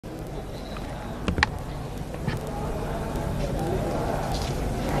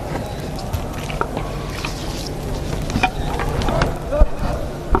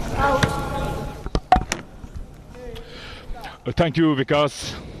Thank you,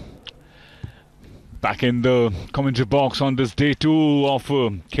 Vikas. Back in the commentary box on this day 2 of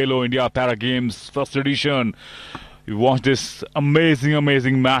Khelo India Para Games first edition. We watched this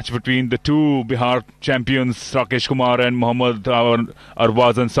amazing match between the two Bihar champions, Rakesh Kumar and Mohammad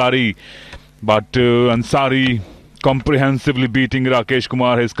Arwaz Ansari. But Ansari comprehensively beating Rakesh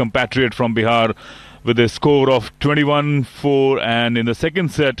Kumar, his compatriot from Bihar, with a score of 21-4. And in the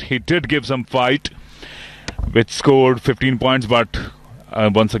second set, he did give some fight, which scored 15 points, but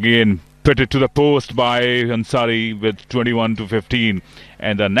once again put it to the post by Ansari with 21-15.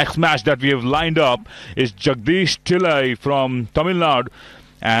 And the next match that we have lined up is Jagadesh Dilli from Tamil Nadu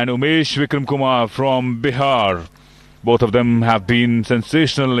and Umesh Vikram Kumar from Bihar. Both of them have been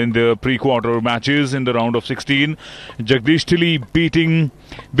sensational in the pre-quarter matches in the round of 16. Jagadesh Dilli beating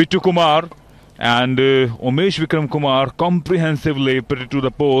Bittu Kumar, and Umesh Vikram Kumar comprehensively put it to the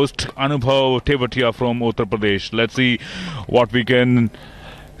post. Anubhav Tevatia from Uttar Pradesh. Let's see what we can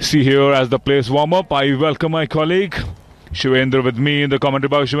see here as the players warm up. I welcome my colleague Shivendra with me in the commentary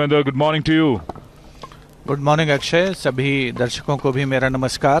box. Shivendra, good morning to you. Good morning Akshay, सभी दर्शकों को भी मेरा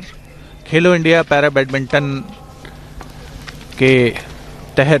नमस्कार। खेलो India para badminton के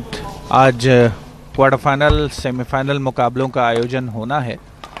तहत आज quarter final semifinal मुकाबलों का आयोजन होना है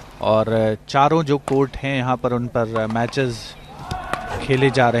और चारों जो कोर्ट हैं यहाँ पर उन पर मैचेस खेले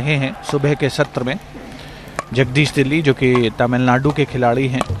जा रहे हैं। सुबह के सत्र में जगदीश दिल्ली जो कि तमिलनाडु के खिलाड़ी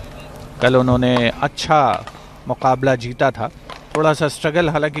हैं, कल उन्होंने अच्छा मुकाबला जीता था। थोड़ा सा स्ट्रगल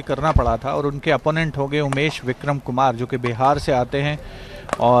हालांकि करना पड़ा था और उनके अपोनेंट हो गए उमेश विक्रम कुमार जो कि बिहार से आते हैं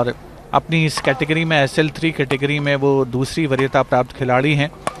और अपनी इस कैटेगरी में SL3 कैटेगरी में वो दूसरी वरीयता प्राप्त खिलाड़ी हैं।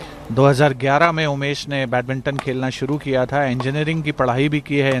 2011 में उमेश ने बैडमिंटन खेलना शुरू किया था। इंजीनियरिंग की पढ़ाई भी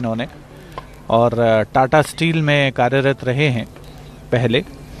की है इन्होंने और टाटा स्टील में कार्यरत रहे हैं। पहले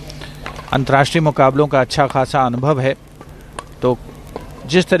अंतर्राष्ट्रीय मुकाबलों का अच्छा खासा अनुभव है। तो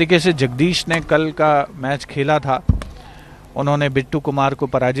जिस तरीके से जगदीश ने कल का मैच खेला था, उन्होंने बिट्टू कुमार को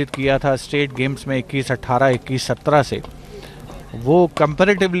पराजित किया था स्टेट गेम्स में 21-18, 21-17 से। वो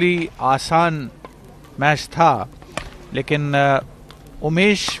कंपैरेटिवली आसान मैच था, लेकिन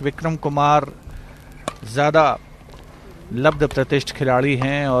उमेश विक्रम कुमार ज़्यादा लब्ध प्रतिष्ठ खिलाड़ी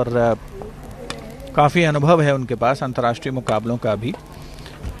हैं और काफ़ी अनुभव है उनके पास अंतर्राष्ट्रीय मुकाबलों का भी।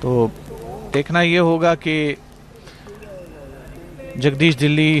 तो देखना ये होगा कि जगदीश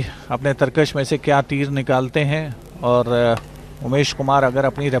दिल्ली अपने तरकश में से क्या तीर निकालते हैं और उमेश कुमार अगर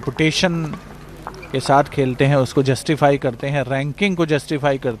अपनी रेपुटेशन के साथ खेलते हैं, उसको जस्टिफाई करते हैं, रैंकिंग को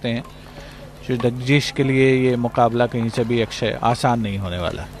जस्टिफाई करते हैं, तो जगदीश के लिए ये मुकाबला कहीं से भी अक्षय आसान नहीं होने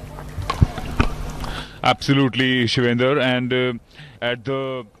वाला। Absolutely, Shivendra, and at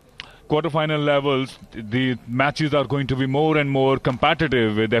the quarterfinal levels, the matches are going to be more and more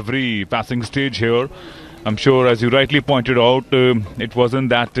competitive with every passing stage here. I'm sure, as you rightly pointed out, it wasn't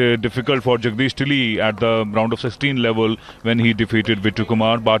that difficult for Jagadesh Dilli at the round of 16 level when he defeated Bittu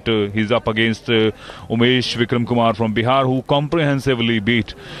Kumar, but he's up against Umesh Vikram Kumar from Bihar, who comprehensively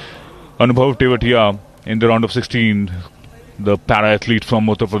beat Anubhav Tevatia in the round of 16, the para-athlete from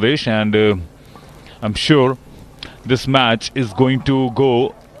Uttar Pradesh, and I'm sure this match is going to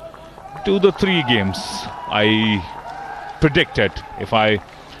go to the 3 games. I predict it, if I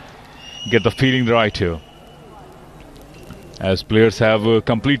get the feeling right here, as players have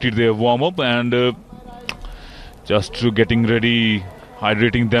completed their warm-up and just getting ready,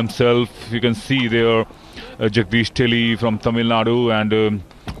 hydrating themselves. You can see there Jagadesh Dilli from Tamil Nadu, and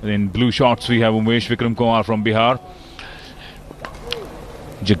in blue shorts we have Umesh Vikram Kumar from Bihar.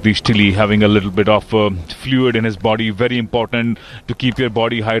 Jagadesh Dilli having a little bit of fluid in his body, very important to keep your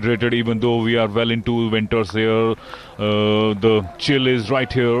body hydrated even though we are well into winters here. The chill is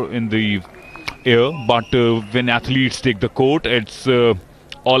right here in the air, but when athletes take the court, it's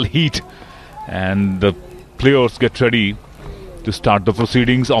all heat, and the players get ready to start the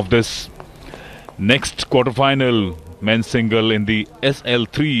proceedings of this next quarterfinal men's single in the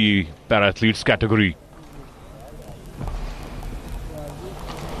SL3 para-athletes category.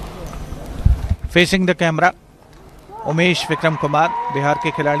 Facing the camera Umesh Vikram Kumar, Bihar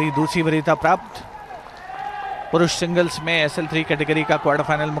के खिलाड़ी, दूसरी वरीयता प्राप्त। पुरुष singles में SL3 category का quarter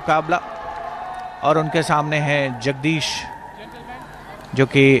final मुकाबला और उनके सामने है जगदीश जो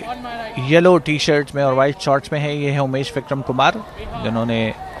कि येलो टी शर्ट में और वाइट शॉर्ट्स में है। ये है उमेश विक्रम कुमार जिन्होंने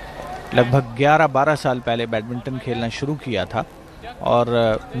लगभग 11-12 साल पहले बैडमिंटन खेलना शुरू किया था और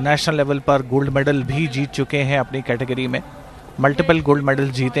नेशनल लेवल पर गोल्ड मेडल भी जीत चुके हैं अपनी कैटेगरी में। मल्टीपल गोल्ड मेडल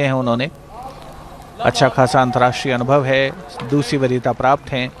जीते हैं उन्होंने। अच्छा खासा अंतर्राष्ट्रीय अनुभव है, दूसरी वरीयता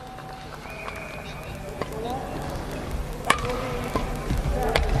प्राप्त हैं।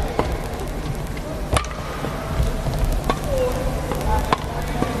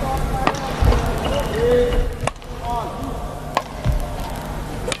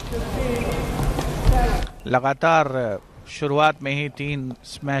 लगातार शुरुआत में ही 3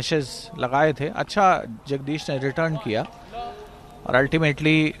 स्मैशेस लगाए थे। अच्छा जगदीश ने रिटर्न किया और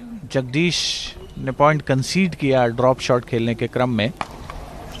अल्टीमेटली जगदीश ने पॉइंट कंसीड किया ड्रॉप शॉट खेलने के क्रम में।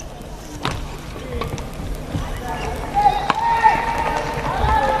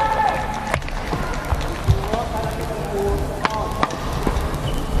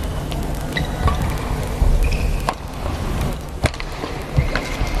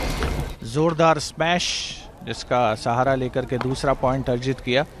 जोरदार स्मैश जिसका सहारा लेकर के दूसरा पॉइंट अर्जित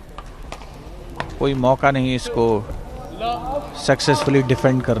किया। कोई मौका नहीं इसको सक्सेसफुली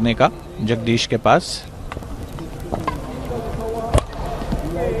डिफेंड करने का जगदीश के पास।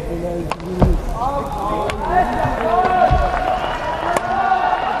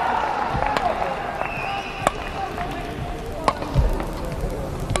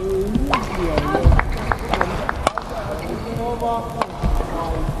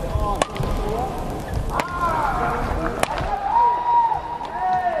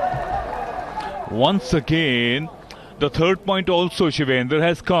 Once again, the third point also, Shivendra,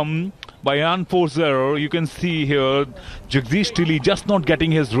 has come by unforced error. You can see here Jagadesh Dilli just not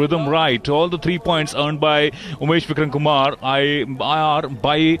getting his rhythm right. All the 3 points earned by Umesh Vikram Kumar are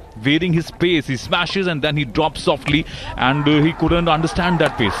by varying his pace. He smashes and then he drops softly, and he couldn't understand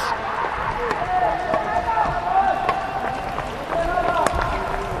that pace.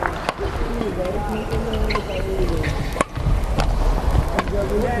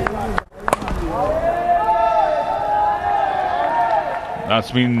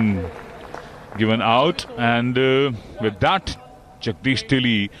 That's been given out, and with that Jagadesh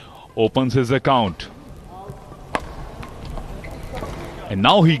Dilli opens his account, and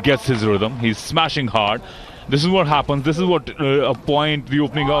now he gets his rhythm. He's smashing hard. This is what happens. This is what a point, the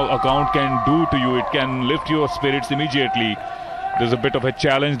opening account, can do to you. It can lift your spirits immediately. There's a bit of a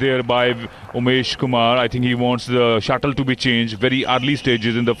challenge there by Umesh Kumar. I think he wants the shuttle to be changed very early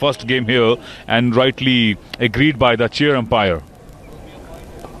stages in the first game here, and rightly agreed by the chair umpire.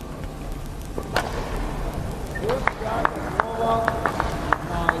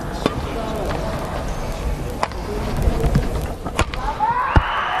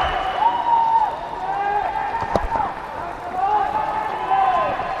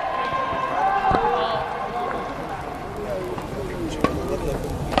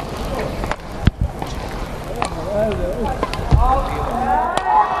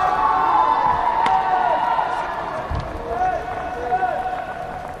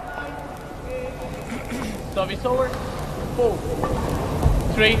 Service over. 4,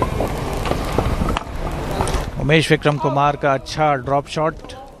 3. Umesh Vikram Kumar का अच्छा drop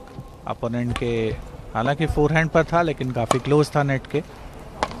shot opponent के, हालांकि forehand पर था लेकिन काफी close था net के।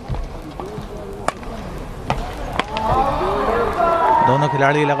 दोनों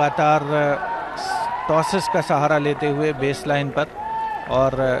खिलाड़ी लगातार टॉसेस का सहारा लेते हुए बेस लाइन पर,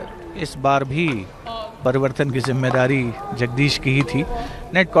 और इस बार भी परिवर्तन की जिम्मेदारी जगदीश की ही थी।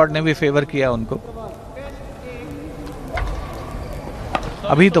 नेट कॉर्ड ने भी फेवर किया उनको।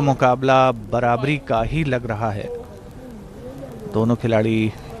 अभी तो मुकाबला बराबरी का ही लग रहा है। दोनों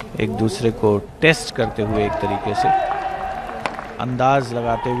खिलाड़ी एक दूसरे को टेस्ट करते हुए, एक तरीके से अंदाज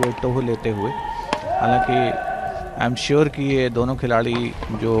लगाते हुए, टोह लेते हुए। हालांकि आई एम श्योर कि ये दोनों खिलाड़ी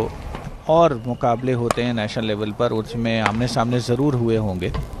जो और मुकाबले होते हैं नेशनल लेवल पर, उसमें आमने सामने ज़रूर हुए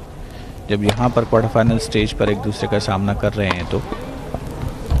होंगे। जब यहाँ पर क्वार्टर फाइनल स्टेज पर एक दूसरे का सामना कर रहे हैं तो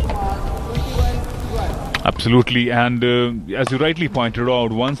Absolutely, and as you rightly pointed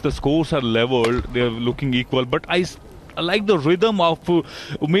out, once the scores are leveled, they are looking equal. But I like the rhythm of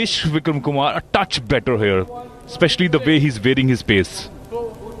Umesh Vikram Kumar a touch better here, especially the way he's varying his pace.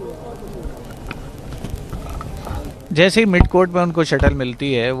 जैसे ही mid court में उनको shuttle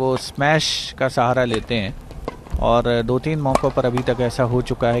मिलती है, वो smash का सहारा लेते हैं, और 2-3 मौक़ों पर अभी तक ऐसा हो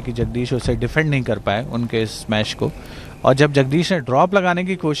चुका है कि जगदीश उसे डिफेंड नहीं कर पाए उनके स्मैश को। और जब जगदीश ने ड्रॉप लगाने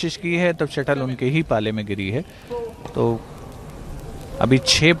की कोशिश की है तब शटल उनके ही पाले में गिरी है। तो अभी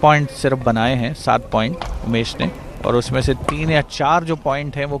 6 पॉइंट सिर्फ बनाए हैं, 7 पॉइंट उमेश ने, और उसमें से 3 या 4 जो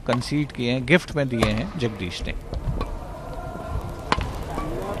पॉइंट हैं वो कंसीड किए हैं, गिफ्ट में दिए हैं जगदीश ने।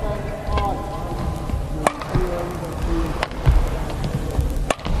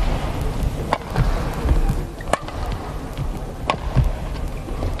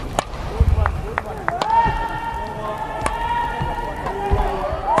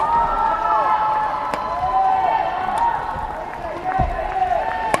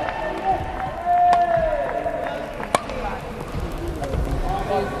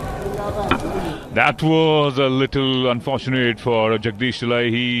 That was a little unfortunate for Jagadesh Dilli.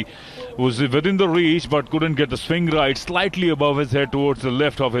 He was within the reach but couldn't get the swing right, slightly above his head towards the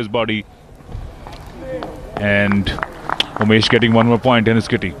left of his body. And Umesh getting one more point in his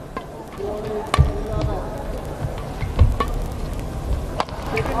kitty.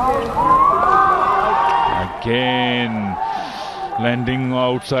 Again landing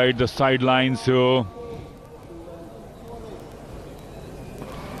outside the sidelines here.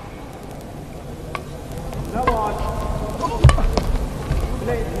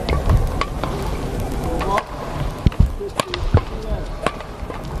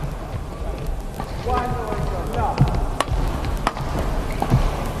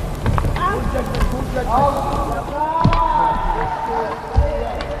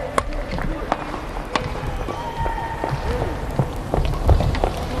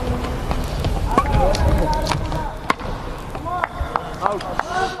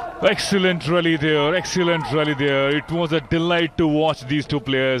 Excellent rally there, excellent rally there. It was a delight to watch these two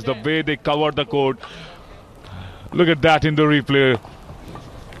players, the way they covered the court. Look at that in the replay.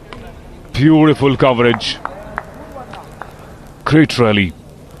 Beautiful coverage. Great rally.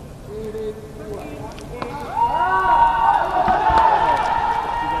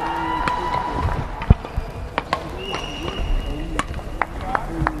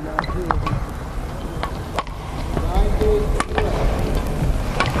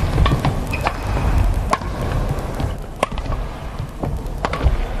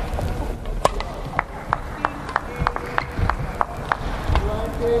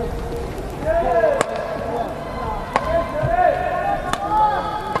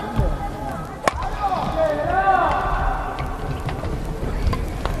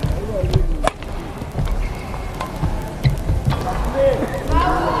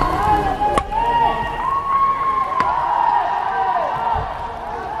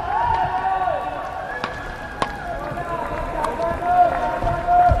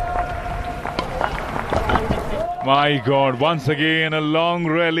 My God, once again a long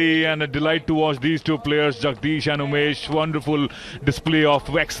rally and a delight to watch these two players, Jagadesh and Umesh. Wonderful display of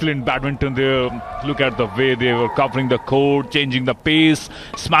excellent badminton there. Look at the way they were covering the court, changing the pace,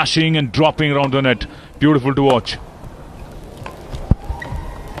 smashing and dropping around the net. Beautiful to watch.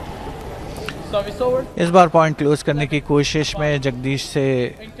 इस बार point close करने की कोशिश में जगदीश से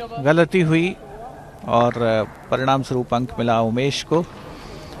गलती हुई और परिणाम स्वरूप अंक मिला उमेश को।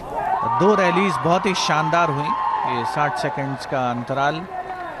 दो रैलीज बहुत ही शानदार हुई। ये 60 सेकंड्स का अंतराल,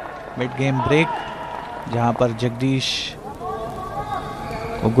 मिड गेम ब्रेक, जहां पर जगदीश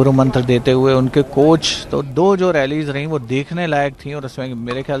वो गुरु मंत्र देते हुए उनके कोच, तो दो जो रैलीज रही वो देखने लायक थी। और उसमें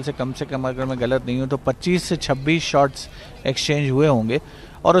मेरे ख्याल से कम अगर मैं गलत नहीं हूं तो 25 से 26 शॉट्स एक्सचेंज हुए होंगे।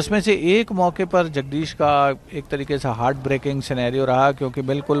 और उसमें से एक मौके पर जगदीश का एक तरीके से हार्ट ब्रेकिंग सिनेरियो रहा, क्योंकि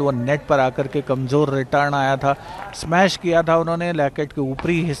बिल्कुल वो नेट पर आकर के कमज़ोर रिटर्न आया था, स्मैश किया था उन्होंने, रैकेट के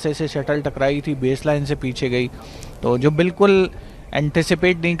ऊपरी हिस्से से शटल टकराई थी, बेसलाइन से पीछे गई, तो जो बिल्कुल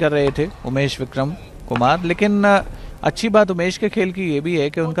एंटिसिपेट नहीं कर रहे थे उमेश, विक्रम, कुमार। लेकिन अच्छी बात उमेश के खेल की ये भी है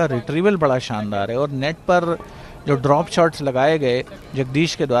कि उनका रिट्रीवल बड़ा शानदार है और नेट पर जो ड्रॉप शॉट्स लगाए गए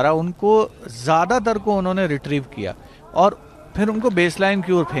जगदीश के द्वारा उनको ज़्यादातर को उन्होंने रिट्रीव किया और फिर उनको बेसलाइन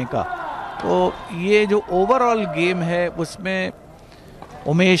की ओर फेंका। तो ये जो ओवरऑल गेम है उसमें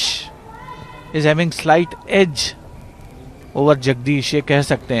Umesh is having slight as over Jagdish, ये कह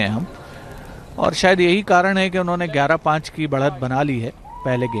सकते हैं हम। और शायद यही कारण है कि उन्होंने 11-5 की बढ़त बना ली है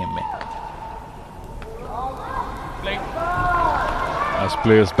पहले गेम में। As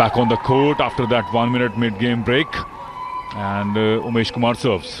players back on the court after that 1 minute mid-game break, and Umesh Kumar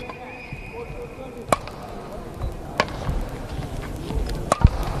serves.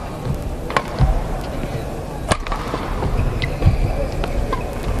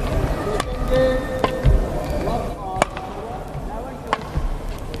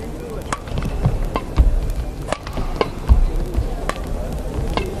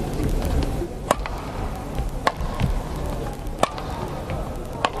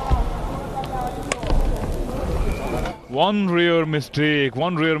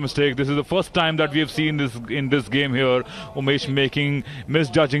 One rare mistake. This is the first time that we have seen this in this game here. Umesh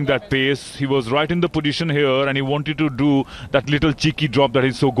misjudging that pace. He was right in the position here and he wanted to do that little cheeky drop that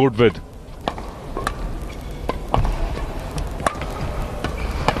he's so good with.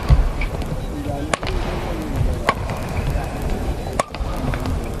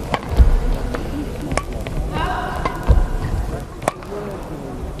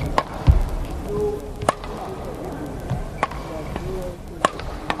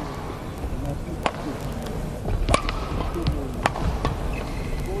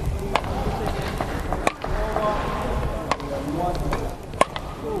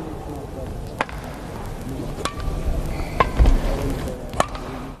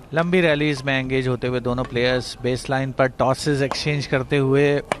 लंबी rallies में engage होते हुए दोनों players base line पर tosses exchange करते हुए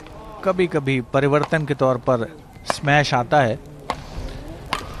कभी कभी परिवर्तन के तौर पर स्मैश आता है,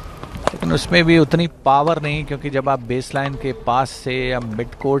 लेकिन उसमें भी उतनी पावर नहीं, क्योंकि जब आप बेसलाइन के पास से या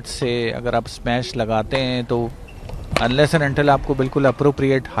मिड कोर्ट से अगर आप स्मैश लगाते हैं तो अनलेस एंड अनटिल आपको बिल्कुल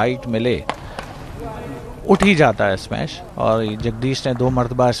अप्रोप्रिएट हाइट मिले उठ ही जाता है स्मैश। और जगदीश ने 2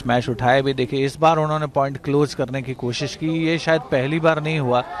 मरतबा स्मैश उठाए भी। देखिए इस बार उन्होंने पॉइंट क्लोज करने की कोशिश की। ये शायद पहली बार नहीं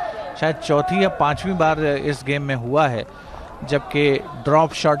हुआ, शायद चौथी या 5वीं बार इस गेम में हुआ है जबकि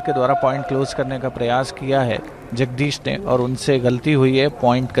ड्रॉप शॉट के द्वारा पॉइंट क्लोज करने का प्रयास किया है जगदीश ने और उनसे गलती हुई है,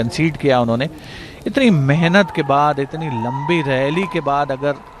 पॉइंट कंसीड किया उन्होंने। इतनी मेहनत के बाद, इतनी लंबी रैली के बाद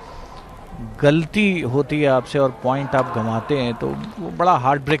अगर गलती होती है आपसे और पॉइंट आप गंवाते हैं तो वो बड़ा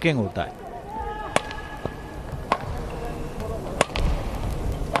हार्ट ब्रेकिंग होता है।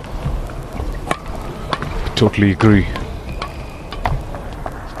 Totally agree.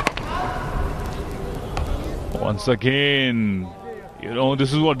 Once again,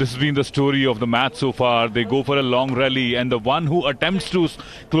 this has been the story of the match so far. They go for a long rally, and the one who attempts to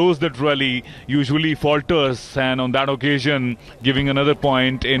close that rally usually falters, and on that occasion, giving another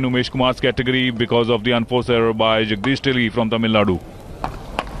point in Umesh Kumar's category because of the unforced error by Jagadesh Dilli from Tamil Nadu.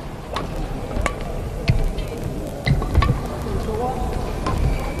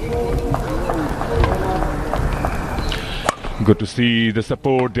 Good to see the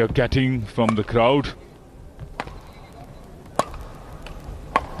support they are getting from the crowd.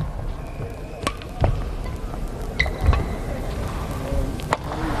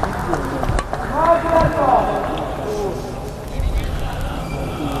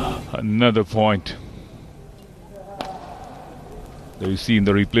 Another point. There you see in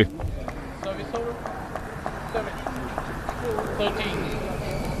the replay. Service over. 7, 13.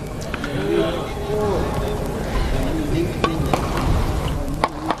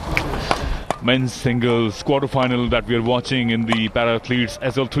 Men's singles quarterfinal that we are watching in the Para Athletes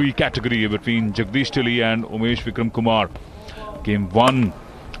SL3 category between Jagadesh Dilli and Umesh Vikram Kumar. Game 1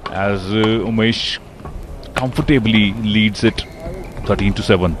 as Umesh comfortably leads it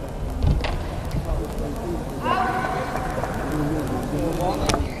 13-7.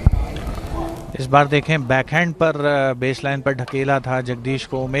 इस बार देखें backhand पर baseline पर ढकेला था जगदीश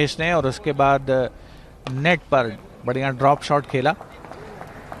को उमेश ने और उसके बाद नेट पर बढ़िया ड्रॉप शॉट खेला।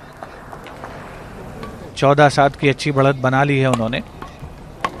 14-7 की अच्छी बढ़त बना ली है उन्होंने।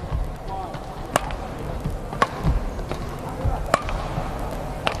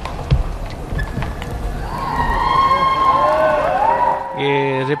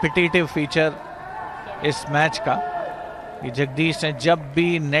 ये रिपीटेटिव फीचर इस मैच का, ये जगदीश ने जब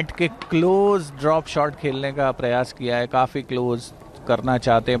भी नेट के क्लोज ड्रॉप शॉट खेलने का प्रयास किया है, काफ़ी क्लोज करना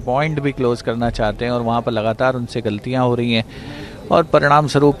चाहते हैं, पॉइंट भी क्लोज करना चाहते हैं और वहाँ पर लगातार उनसे गलतियाँ हो रही हैं और परिणाम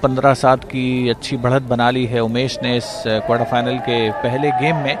स्वरूप 15-7 की अच्छी बढ़त बना ली है उमेश ने इस क्वार्टर फाइनल के पहले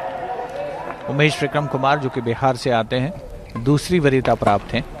गेम में। उमेश विक्रम कुमार जो कि बिहार से आते हैं, दूसरी वरीयता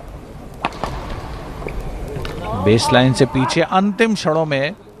प्राप्त हैं। बेसलाइन से पीछे अंतिम क्षणों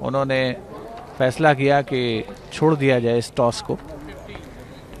में उन्होंने फैसला किया कि छोड़ दिया जाए इस टॉस को।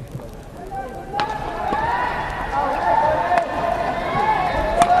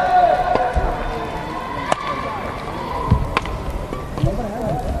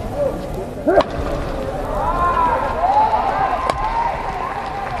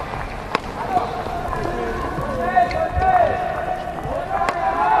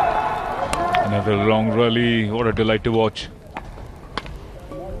 Another long rally, what a delight to watch.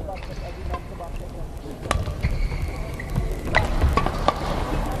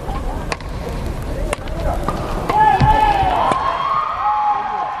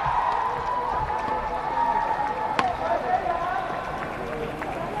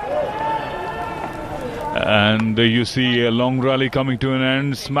 And you see a long rally coming to an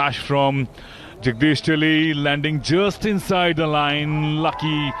end. Smash from Jagadesh Dilli, landing just inside the line.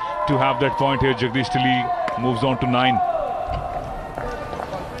 Lucky to have that point here. Jagadesh Dilli moves on to 9.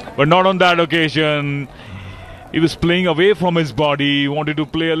 But not on that occasion. He was playing away from his body. He wanted to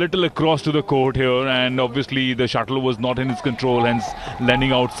play a little across to the court here. And obviously the shuttle was not in his control, hence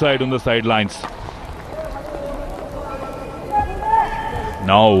landing outside on the sidelines.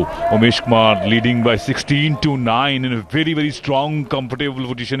 Now Umesh Kumar leading by 16-9 in a very, very strong, comfortable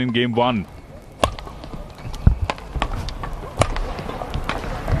position in game 1.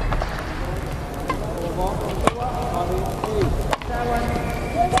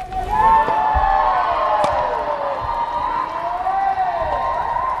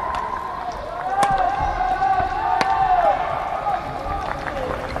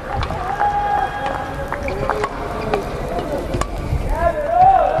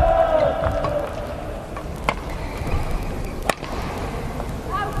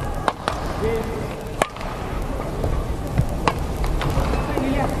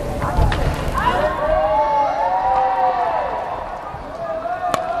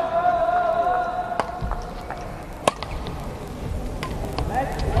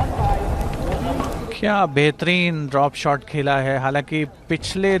 क्या बेहतरीन drop shot खेला है। हालांकि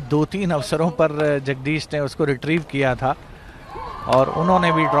पिछले 2-3 अवसरों पर जगदीश ने उसको रिट्रीव किया था और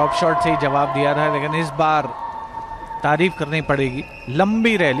उन्होंने भी ड्रॉप शॉट से ही जवाब दिया था, लेकिन इस बार तारीफ करनी पड़ेगी,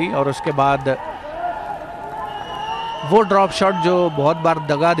 लंबी रैली और उसके बाद वो ड्रॉप शॉट जो बहुत बार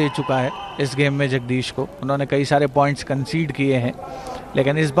दगा दे चुका है इस गेम में जगदीश को। उन्होंने कई सारे पॉइंट्स कंसीड किए हैं,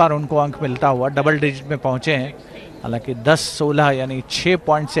 लेकिन इस बार उनको अंक मिलता हुआ डबल डिजिट में पहुंचे हैं। हालांकि 10-16 यानी 6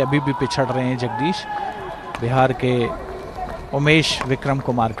 पॉइंट से अभी भी पिछड़ रहे हैं जगदीश बिहार के उमेश विक्रम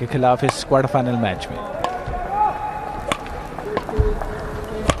कुमार के खिलाफ इस क्वार्टर फाइनल मैच में।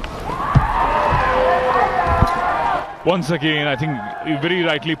 Once again, I think you very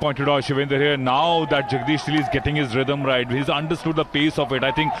rightly pointed out, Shivendra, here. Now that Jagadesh is getting his rhythm right, he's understood the pace of it.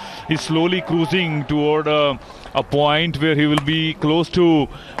 I think he's slowly cruising toward a point where he will be close to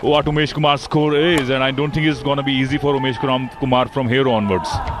what Umesh Kumar's score is, and I don't think it's going to be easy for Umesh Kumar from here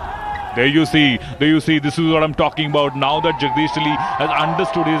onwards. There you see, this is what I'm talking about. Now that Jagadesh has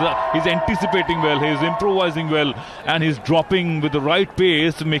understood, he's anticipating well, he's improvising well, and he's dropping with the right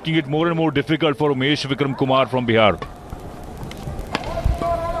pace, making it more and more difficult for Umesh Vikram Kumar from Bihar.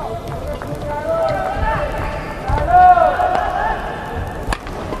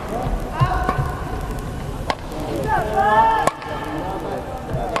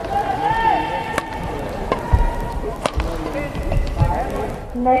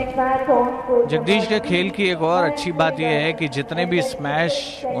 Jagdish के खेल की एक और अच्छी बात यह है कि जितने भी स्मैश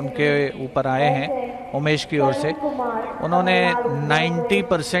उनके ऊपर आए हैं उमेश की ओर से, उन्होंने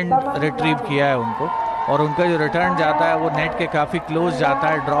 90% रिट्रीव किया है उनको, और उनका जो रिटर्न जाता है वो नेट के काफ़ी क्लोज जाता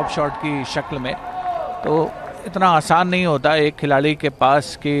है ड्रॉप शॉट की शक्ल में। तो इतना आसान नहीं होता एक खिलाड़ी के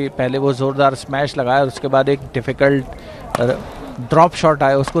पास कि पहले वो ज़ोरदार स्मैश लगाए और उसके बाद एक डिफ़िकल्ट ड्रॉप शॉट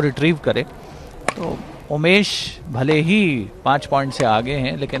आए उसको रिट्रीव करे। तो उमेश भले ही 5 पॉइंट से आगे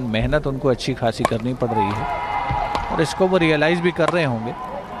हैं, लेकिन मेहनत उनको अच्छी खासी करनी पड़ रही है और इसको वो रियलाइज़ भी कर रहे होंगे।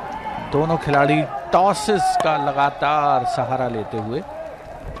 दोनों खिलाड़ी टॉसेस का लगातार सहारा लेते हुए।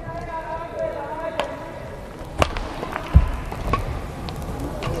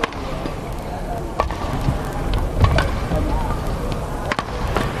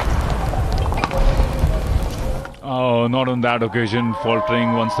 Not on that occasion, faltering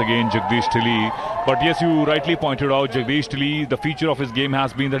once again Jagadesh Dilli. But yes, you rightly pointed out, Jagadesh Dilli, the feature of his game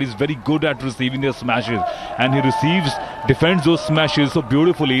has been that he's very good at receiving their smashes, and he defends those smashes so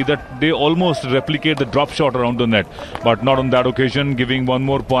beautifully that they almost replicate the drop shot around the net. But not on that occasion, giving one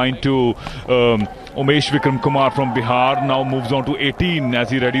more point to Umesh Vikram Kumar from Bihar. Now moves on to 18 as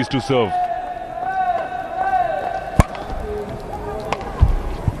he readies to serve.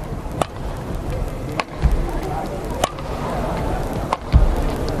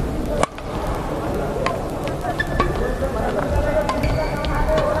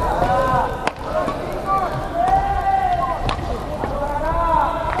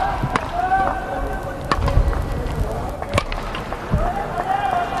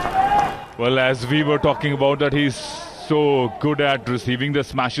 Well, as we were talking about that he's so good at receiving the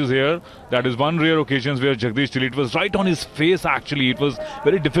smashes here. That is one rare occasions where Jagadesh Dilli, it was right on his face actually. It was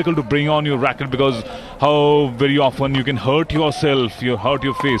very difficult to bring on your racket because how very often you can hurt yourself, you hurt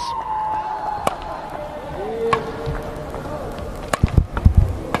your face.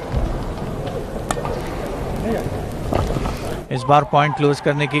 इस बार point close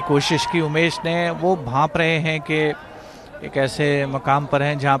करने की कोशिश की उमेश ने। वो भांप रहे हैं कि एक ऐसे मकाम पर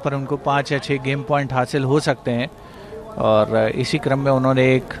हैं जहां पर उनको 5 या 6 गेम पॉइंट हासिल हो सकते हैं, और इसी क्रम में उन्होंने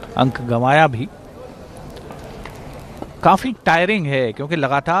एक अंक गंवाया भी। काफ़ी टायरिंग है क्योंकि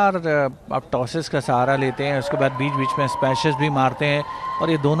लगातार आप टॉसेस का सहारा लेते हैं, उसके बाद बीच बीच में स्मैशेस भी मारते हैं, और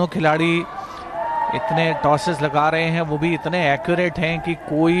ये दोनों खिलाड़ी इतने टॉसेस लगा रहे हैं, वो भी इतने एक्यूरेट हैं कि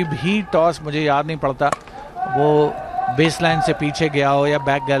कोई भी टॉस, मुझे याद नहीं पड़ता वो बेस लाइन से पीछे गया हो या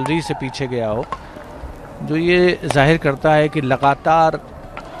बैक गैलरी से पीछे गया हो, जो ये जाहिर करता है कि लगातार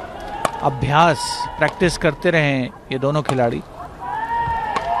अभ्यास प्रैक्टिस करते रहें ये दोनों खिलाड़ी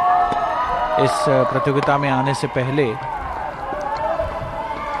इस प्रतियोगिता में आने से पहले।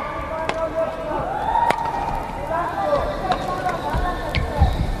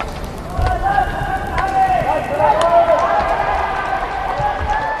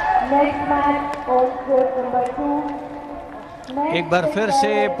 एक बार फिर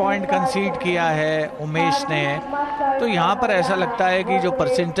से पॉइंट कंसीड किया है उमेश ने। तो यहाँ पर ऐसा लगता है कि जो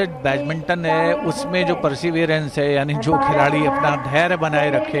परसेंटेज बैडमिंटन है उसमें जो परसिवियरेंस है, यानी जो खिलाड़ी अपना धैर्य बनाए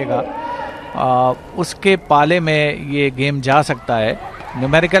रखेगा उसके पाले में ये गेम जा सकता है।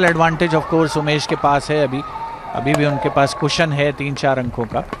 Numerical advantage of course Umesh के पास है, अभी भी उनके पास कुशन है 3-4 अंकों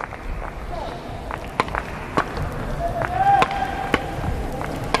का।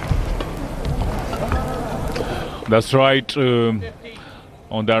 That's right.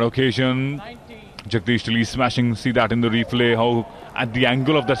 On that occasion, Jagadesh Dilli smashing. See that in the replay, how at the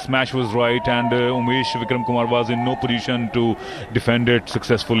angle of that smash was right, and Umesh Vikram Kumar was in no position to defend it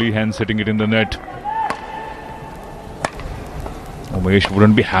successfully, hence hitting it in the net. Umesh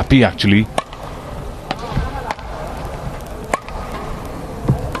wouldn't be happy actually.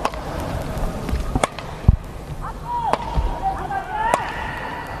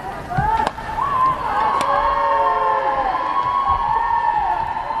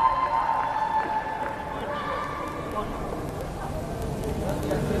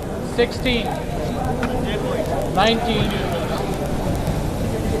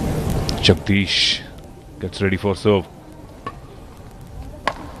 Jagadesh gets ready for serve.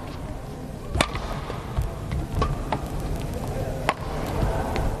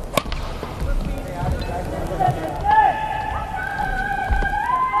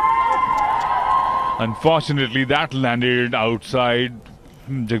 Unfortunately, that landed outside.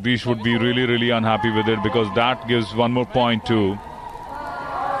 Jagadesh would be really unhappy with it, because that gives one more point to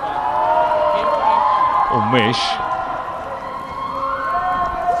Umesh.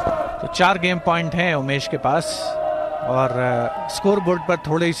 तो 4 game point हैं उमेश के पास, और score board पर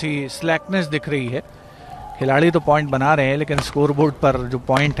थोड़ी सी slackness दिख रही है। खिलाड़ी तो पॉइंट बना रहे हैं, लेकिन स्कोर बोर्ड पर जो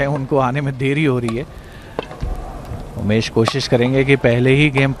पॉइंट हैं उनको आने में देरी हो रही है। उमेश कोशिश करेंगे कि पहले ही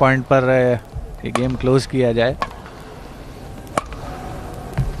गेम पॉइंट पर ये गेम क्लोज किया जाए।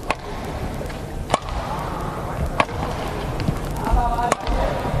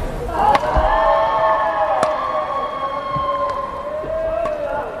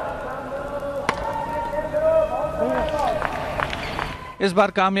 इस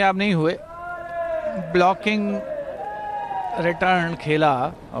बार कामयाब नहीं हुए। ब्लॉकिंग रिटर्न खेला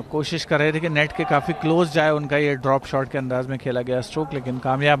और कोशिश कर रहे थे कि नेट के काफ़ी क्लोज जाए उनका ये ड्रॉप शॉट के अंदाज में खेला गया स्ट्रोक, लेकिन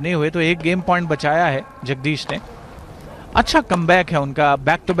कामयाब नहीं हुए। तो एक गेम पॉइंट बचाया है जगदीश ने। अच्छा कमबैक है उनका,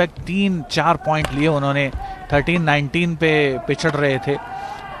 बैक टू बैक 3-4 पॉइंट लिए उन्होंने। 13-19 पे पिछड़ रहे थे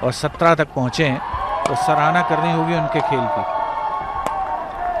और 17 तक पहुंचे हैं, तो सराहना करनी होगी उनके खेल की।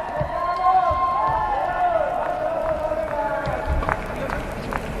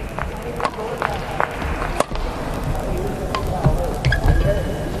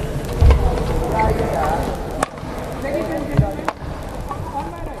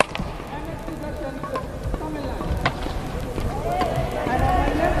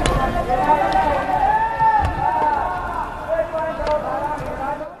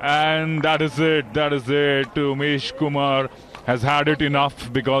 And that is it. Umesh Kumar has had it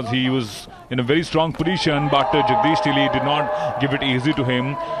enough, because he was in a very strong position, but Jagadesh Dilli did not give it easy to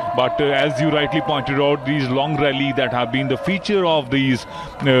him. But as you rightly pointed out, these long rallies that have been the feature of these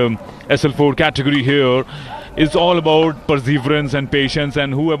SL4 category here is all about perseverance and patience,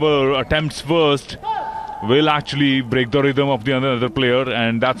 and whoever attempts first will actually break the rhythm of the other player,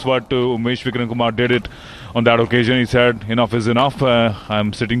 and that's what Umesh Vikram Kumar did it on that occasion. He said, enough is enough.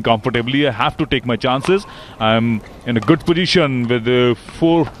 I'm sitting comfortably. I have to take my chances. I'm in a good position with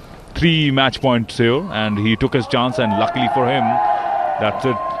 4-3 match points here, and he took his chance, and luckily for him, that's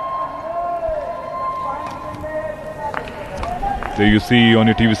it. So you see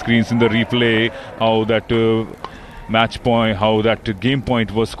on your TV screens in the replay how that match point, how that game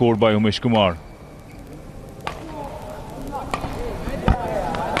point was scored by Umesh Kumar.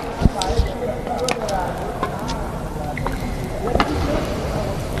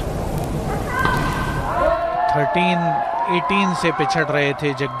 Thirteen 18 से पिछड़ रहे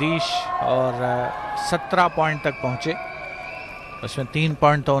थे जगदीश और 17 point तक पहुंचे। उसमें 3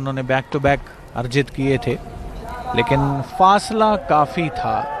 point तो उन्होंने बैक टू बैक अर्जित किए थे, लेकिन फासला काफ़ी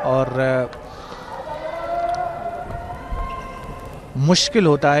था और मुश्किल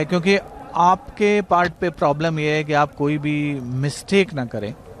होता है, क्योंकि आपके पार्ट पे प्रॉब्लम यह है कि आप कोई भी मिस्टेक ना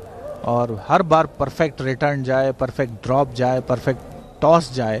करें और हर बार परफेक्ट रिटर्न जाए, परफेक्ट ड्रॉप जाए, परफेक्ट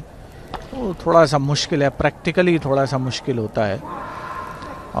टॉस जाए। तो थोड़ा सा मुश्किल है, प्रैक्टिकली थोड़ा सा मुश्किल होता है।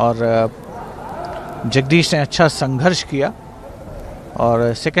 और जगदीश ने अच्छा संघर्ष किया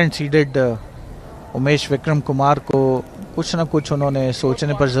और सेकंड सीडेड उमेश विक्रम कुमार को कुछ ना कुछ उन्होंने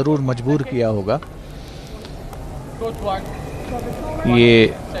सोचने पर ज़रूर मजबूर किया होगा। ये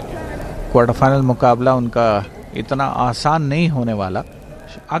क्वार्टर फाइनल मुकाबला उनका इतना आसान नहीं होने वाला,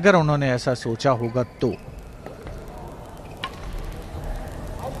 अगर उन्होंने ऐसा सोचा होगा तो।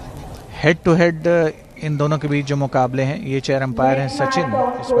 हेड टू हेड इन दोनों के बीच जो मुकाबले हैं, ये चेयर अंपायर हैं सचिन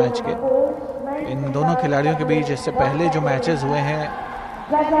इस मैच के। इन दोनों खिलाड़ियों के बीच इससे पहले जो मैचेस हुए हैं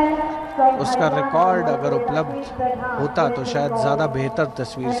उसका रिकॉर्ड अगर उपलब्ध होता तो शायद ज़्यादा बेहतर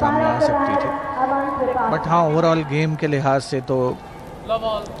तस्वीर सामने आ सकती थी। बट हाँ, ओवरऑल गेम के लिहाज से तो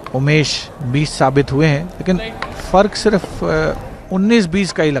उमेश 20 साबित हुए हैं, लेकिन फर्क सिर्फ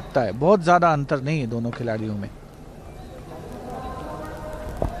 19-20 का ही लगता है, बहुत ज़्यादा अंतर नहीं है दोनों खिलाड़ियों में।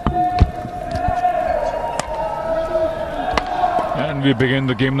 And we begin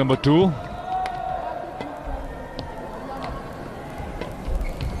the game number 2.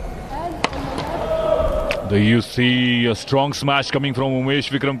 There you see a strong smash coming from Umesh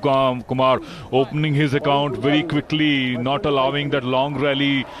Vikram Kumar, opening his account very quickly, not allowing that long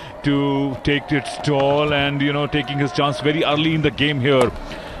rally to take its toll, and taking his chance very early in the game here.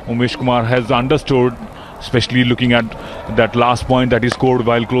 Umesh Kumar has understood, especially looking at that last point that he scored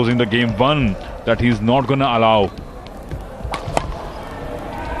while closing the game 1, that he's not going to allow.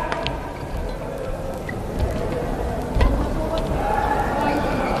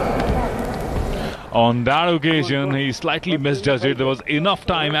 On that occasion, he slightly misjudged it. There was enough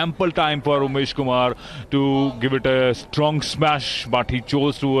time, ample time for Umesh Kumar to give it a strong smash, but he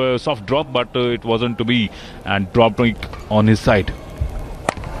chose to a soft drop, but it wasn't to be, and dropped on his side.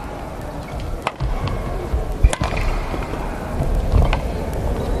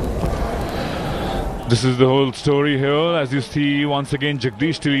 This is the whole story here. As you see, once again,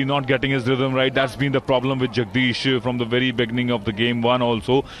 Jagadesh Dilli not getting his rhythm right. That's been the problem with Jagadesh from the very beginning of the game 1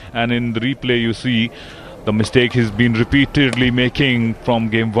 also. And in the replay, you see the mistake he's been repeatedly making from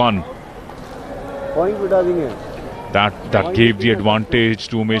game 1. That gave the advantage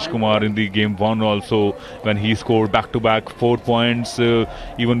to Umesh Kumar in the game 1 also, when he scored back-to-back 4 points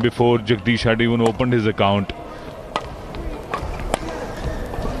even before Jagadesh had even opened his account.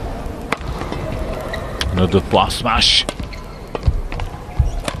 Another fast smash.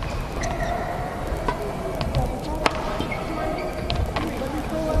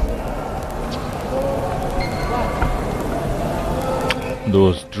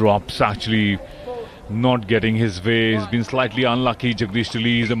 Those drops actually not getting his way. He's been slightly unlucky. Jagadesh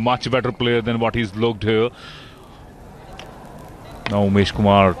Dilli is a much better player than what he's looked here. Now Umesh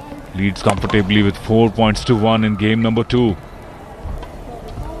Kumar leads comfortably with 4 points to 1 in game number 2.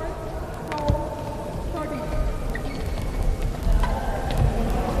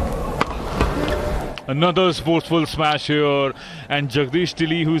 Another forceful smash here, and Jagadesh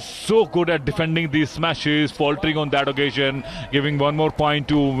Dilli, who is so good at defending these smashes, faltering on that occasion, giving 1 more point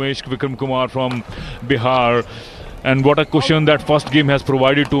to Umesh Vikram Kumar from Bihar. And what a cushion that first game has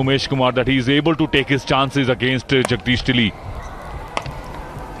provided to Umesh Kumar, that he is able to take his chances against Jagadesh Dilli.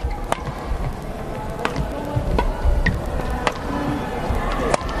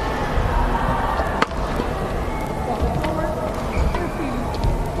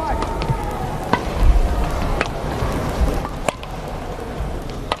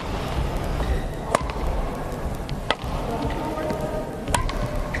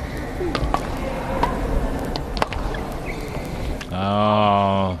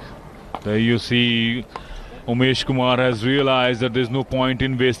 There you see, Umesh Kumar has realized that there's no point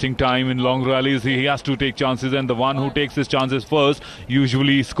in wasting time in long rallies. He has to take chances, and the one who takes his chances first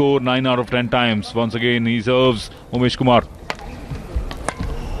usually score 9 out of 10 times. Once again, he serves Umesh Kumar.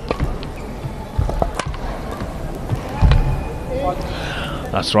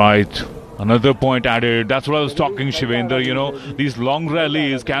 That's right. Another point added. That's what I was talking, Shivendra. These long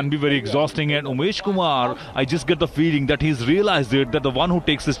rallies can be very exhausting, and Umesh Kumar, I just get the feeling that he's realized it, that the one who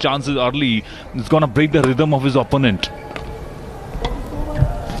takes his chances early is going to break the rhythm of his opponent.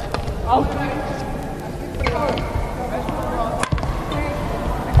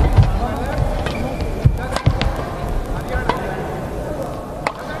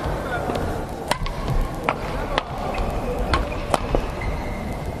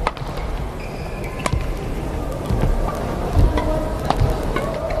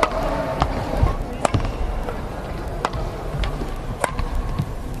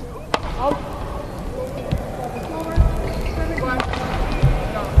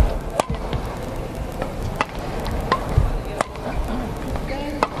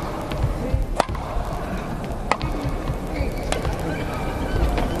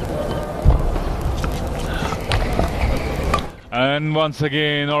 And once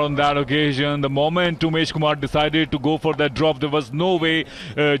again, on that occasion, the moment Umesh Kumar decided to go for that drop, there was no way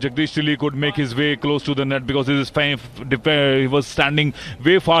Jagadesh Dilli could make his way close to the net, because he was standing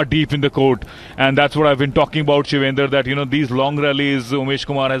way far deep in the court. And that's what I've been talking about, Shivendra, that these long rallies, Umesh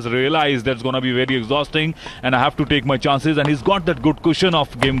Kumar has realized that's going to be very exhausting, and I have to take my chances, and he's got that good cushion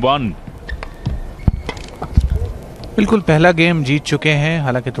of game 1. बिल्कुल पहला game जीत चुके हैं,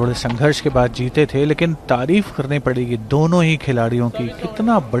 हालांकि थोड़े संघर्ष के बाद जीते थे, लेकिन तारीफ करनी पड़ेगी दोनों ही खिलाड़ियों की।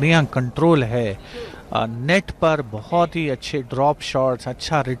 कितना बढ़िया कंट्रोल है नेट पर, बहुत ही अच्छे ड्रॉप शॉट्स,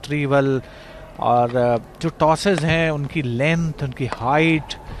 अच्छा रिट्रीवल, और जो टॉसेस हैं उनकी लेंथ, उनकी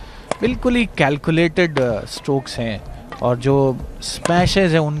हाइट, बिल्कुल ही कैलकुलेटेड स्ट्रोक्स हैं, और जो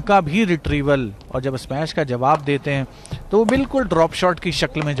स्मैशेस हैं उनका भी रिट्रीवल, और जब स्मैश का जवाब देते हैं तो वो बिल्कुल ड्रॉप शॉट की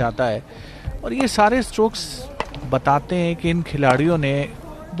शक्ल में जाता है। और ये सारे स्ट्रोक्स बताते हैं कि इन खिलाड़ियों ने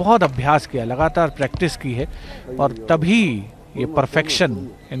बहुत अभ्यास किया, लगातार प्रैक्टिस की है, और तभी ये परफेक्शन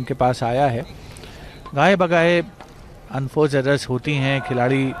इनके पास आया है। गाए बगाए अनफोर्स एरर्स होती हैं,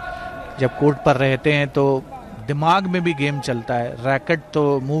 खिलाड़ी जब कोर्ट पर रहते हैं तो दिमाग में भी गेम चलता है, रैकेट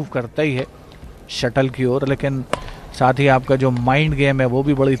तो मूव करता ही है शटल की ओर, लेकिन साथ ही आपका जो माइंड गेम है वो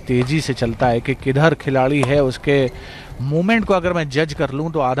भी बड़ी तेजी से चलता है कि किधर खिलाड़ी है, उसके मूवमेंट को अगर मैं जज कर लूं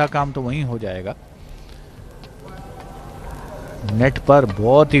तो आधा काम तो वहीं हो जाएगा। नेट पर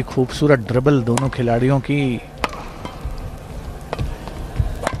बहुत ही खूबसूरत ड्रिबल दोनों खिलाड़ियों की।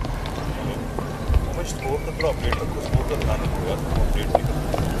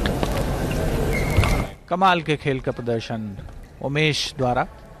 कमाल के खेल का प्रदर्शन उमेश द्वारा,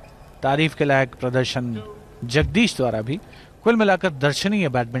 तारीफ के लायक प्रदर्शन जगदीश द्वारा भी। कुल मिलाकर दर्शनीय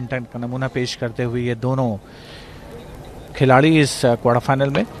बैडमिंटन का नमूना पेश करते हुए ये दोनों खिलाड़ी इस क्वार्टर फाइनल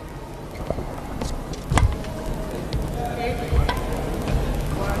में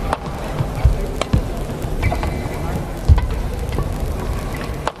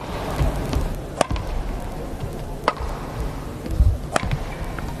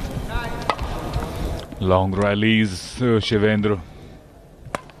long rallies, Shivendra.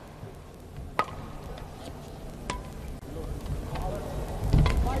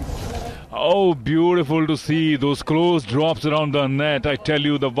 Oh, beautiful to see those close drops around the net. I tell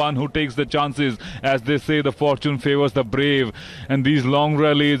you, the one who takes the chances, as they say, the fortune favors the brave. And these long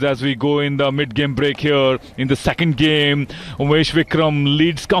rallies as we go in the mid-game break here in the second game. Umesh Vikram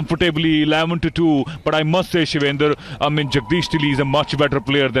leads comfortably 11-2. But I must say, Shivendra, Jagadesh Dilli is a much better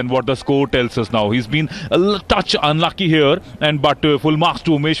player than what the score tells us now. He's been a touch unlucky here, but full marks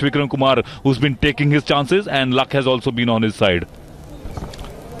to Umesh Vikram Kumar, who's been taking his chances, and luck has also been on his side.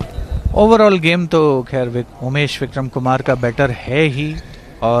 Overall game तो खैर उमेश विक्रम कुमार का better है ही,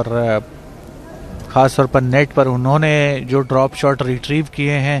 और ख़ास तौर पर net पर उन्होंने जो ड्रॉप शॉट रिट्रीव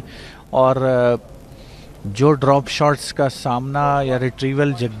किए हैं, और जो ड्रॉप शॉट्स का सामना या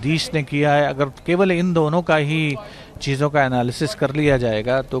रिट्रीवल जगदीश ने किया है, अगर केवल इन दोनों का ही चीज़ों का एनालिसिस कर लिया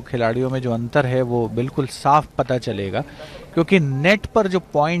जाएगा तो खिलाड़ियों में जो अंतर है वो बिल्कुल साफ पता चलेगा। क्योंकि नेट पर जो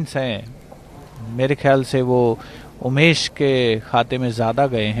पॉइंट्स हैं मेरे ख्याल से वो उमेश के खाते में ज़्यादा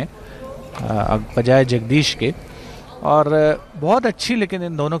गए हैं बजाय जगदीश के। और बहुत अच्छी लेकिन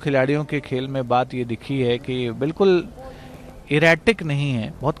इन दोनों खिलाड़ियों के खेल में बात ये दिखी है कि बिल्कुल इरेटिक नहीं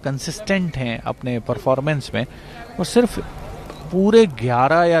है, बहुत कंसिस्टेंट हैं अपने परफॉर्मेंस में। वो सिर्फ पूरे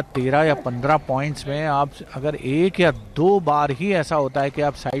 11 या 13 या 15 पॉइंट्स में आप अगर एक या दो बार ही ऐसा होता है कि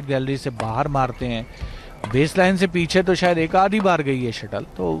आप साइड गैलरी से बाहर मारते हैं, बेस लाइन से पीछे तो शायद एक आधी बार गई है शटल,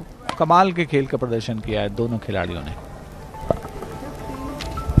 तो कमाल के खेल का प्रदर्शन किया है दोनों खिलाड़ियों ने।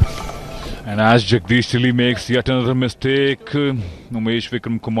 And as Jagadish Dilli makes yet another mistake, Umesh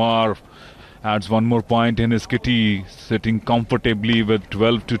Vikram Kumar adds one more point in his kitty, sitting comfortably with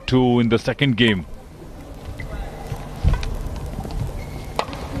 12-2 in the second game.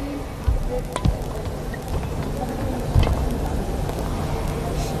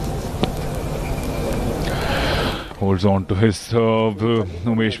 Holds on to his serve.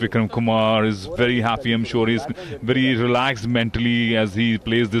 Umesh Vikram Kumar is very happy. I'm sure he's very relaxed mentally as he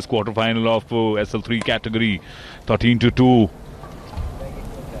plays this quarterfinal of SL3 category. 13-2.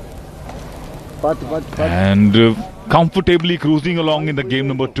 And comfortably cruising along in the game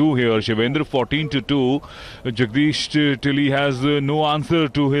number 2 here. Shivendra 14-2. Jagadish Dilli has no answer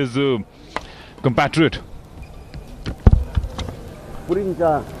to his compatriot.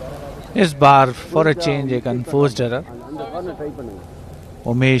 इस बार for a change एक unforced error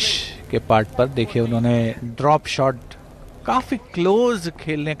Umesh के part पर। देखिए उन्होंने drop shot काफ़ी close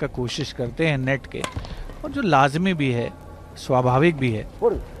खेलने का कोशिश करते हैं नेट के, और जो लाजमी भी है, स्वाभाविक भी है।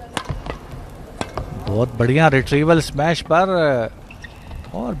 बहुत बढ़िया रिट्रीवल स्मैश पर,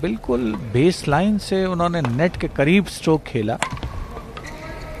 और बिल्कुल बेस लाइन से उन्होंने नेट के करीब स्ट्रोक खेला।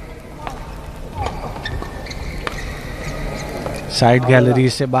 साइड गैलरी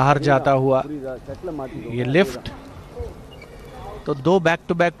से बाहर जाता हुआ ये लिफ्ट, तो 2 back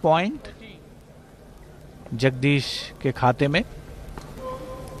to back point Jagdish के खाते में।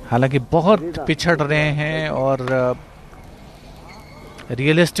 हालांकि बहुत पिछड़ रहे हैं, और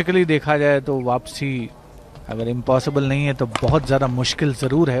रियलिस्टिकली देखा जाए तो वापसी अगर इम्पॉसिबल नहीं है तो बहुत ज़्यादा मुश्किल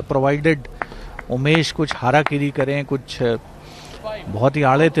ज़रूर है, प्रोवाइडेड उमेश कुछ हाराकिरी करें, कुछ बहुत ही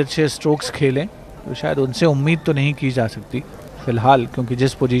आड़े तिरछे स्ट्रोक्स खेलें, तो शायद उनसे उम्मीद तो नहीं की जा सकती फिलहाल, क्योंकि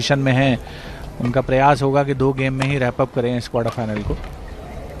जिस पोजीशन में हैं उनका प्रयास होगा कि 2 गेम में ही रैप अप करें इस क्वार्टर फाइनल को।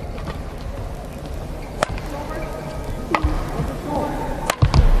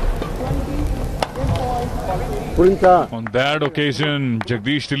 On that occasion,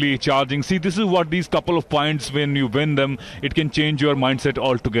 Jagadesh Dilli charging. See, this is what these couple of points, when you win them, it can change your mindset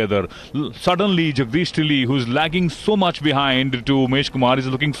altogether. Suddenly, Jagadesh Dilli, who's lagging so much behind to Umesh Kumar, is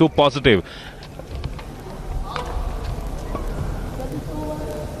looking so positive.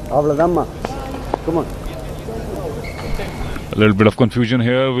 Come on. A little bit of confusion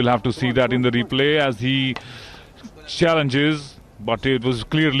here. We'll have to see that in the replay as he challenges, but it was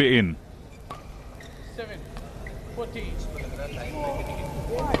clearly in. 7, 14.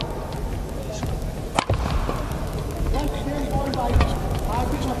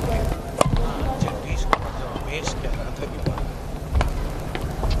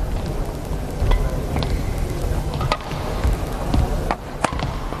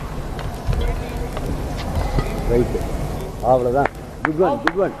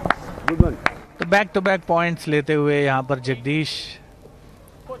 तो back to back points लेते हुए यहाँ पर Jagdish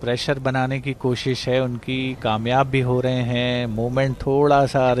pressure बनाने की कोशिश है उनकी, कामयाब भी हो रहे हैं। मूवमेंट थोड़ा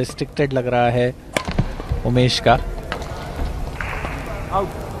सा रिस्ट्रिक्टेड लग रहा है उमेश का।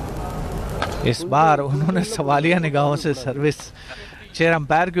 इस बार उन्होंने सवालिया निगाहों से सर्विस चेयर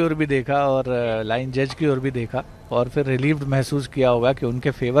अंपायर की ओर भी देखा और लाइन जज की ओर भी देखा और फिर रिलीव्ड महसूस किया होगा कि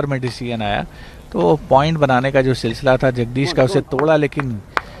उनके फेवर में डिसीजन आया। तो पॉइंट बनाने का जो सिलसिला था जगदीश का, उसे तोड़ा, लेकिन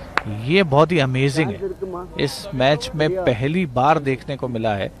ये बहुत ही अमेजिंग है। इस मैच में पहली बार देखने को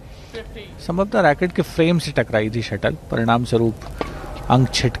मिला है। संभवतः रैकेट के फ्रेम से टकराई थी शटल, परिणाम स्वरूप अंक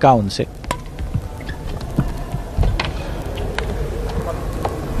छिटका उनसे।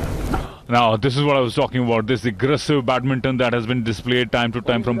 Now, this is what I was talking about, this aggressive badminton that has been displayed time to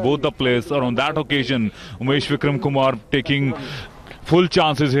time from both the players. Or on that occasion, Umesh Vikram Kumar taking full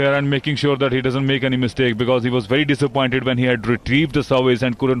chances here and making sure that he doesn't make any mistake, because he was very disappointed when he had retrieved the service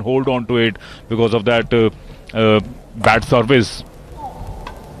and couldn't hold on to it because of that bad service.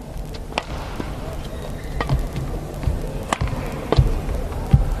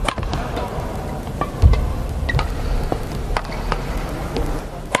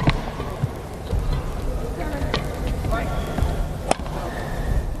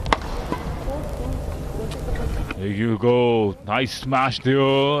 There you go, nice smash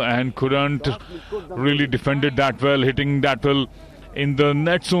there, and couldn't really defend it that well, hitting that well in the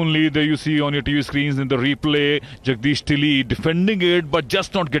nets only. There you see on your TV screens in the replay, Jagadesh Dilli defending it but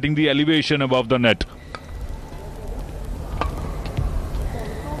just not getting the elevation above the net.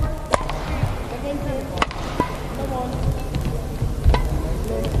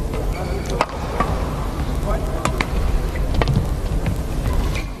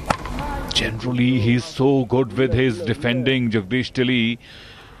 Generally, he's so good with his defending, Jagadesh Dilli,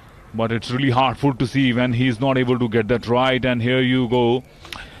 but it's really heartful to see when he's not able to get that right. And here you go,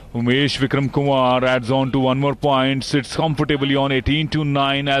 Umesh Vikram Kumar adds on to one more point, sits comfortably on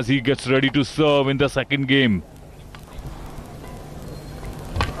 18-9 as he gets ready to serve in the second game.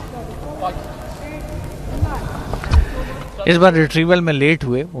 इस बार retrieval में late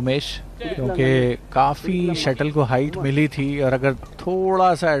हुए उमेश, क्योंकि काफ़ी shuttle को height मिली थी और अगर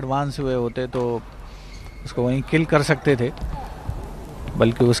थोड़ा सा एडवांस हुए होते तो उसको वहीं किल कर सकते थे,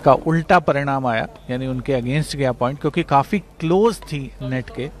 बल्कि उसका उल्टा परिणाम आया, यानी उनके अगेंस्ट गया पॉइंट, क्योंकि काफ़ी क्लोज थी नेट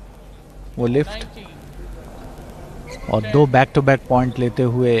के वो लिफ्ट। और दो बैक टू बैक पॉइंट लेते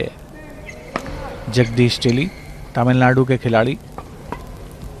हुए जगदीश दिल्ली, तमिलनाडु के खिलाड़ी।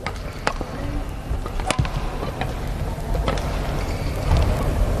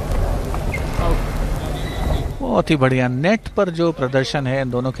 बहुत ही बढ़िया नेट पर जो प्रदर्शन है इन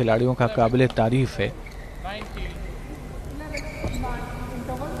दोनों खिलाड़ियों का काबिले तारीफ है।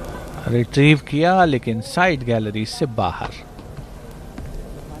 रिट्रीव किया लेकिन साइड गैलरी से बाहर।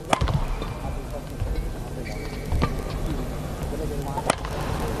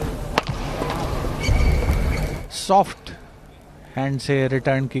 सॉफ्ट हैंड से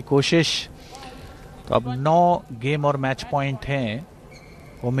रिटर्न की कोशिश। तो अब 9 गेम और मैच पॉइंट हैं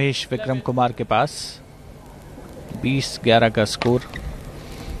उमेश विक्रम कुमार के पास। 20-11 का स्कोर,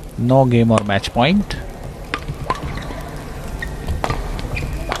 9 गेम और मैच पॉइंट।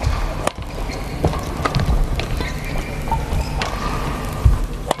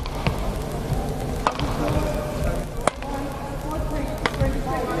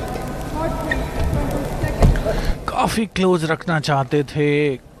 काफी क्लोज रखना चाहते थे,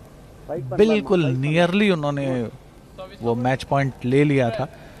 बिल्कुल नियरली उन्होंने वो मैच पॉइंट ले लिया था,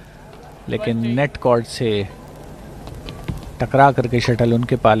 लेकिन नेट कॉर्ड से टकरा करके शटल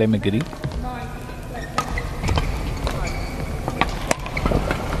उनके पाले में गिरी।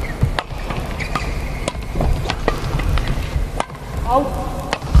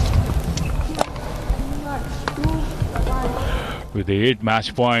 With the 8 match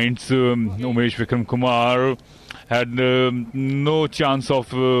points, Umesh Vikram Kumar had no chance of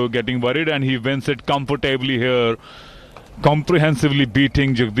getting worried, and he wins it comfortably here, comprehensively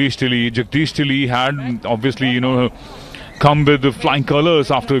beating Jagadesh Dilli. Jagadesh Dilli had obviously, come with the flying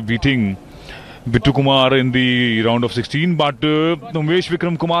colours after beating Kumar in the round of 16, but Umesh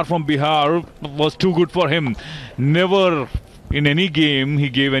Vikram Kumar from Bihar was too good for him. Never in any game he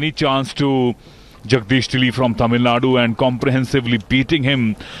gave any chance to Jagadesh Dilli from Tamil Nadu, and comprehensively beating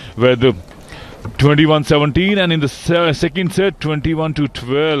him with 21-17, and in the second set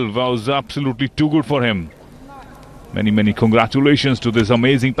 21-12 was absolutely too good for him. Many congratulations to this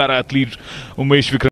amazing para athlete Umesh Vikram.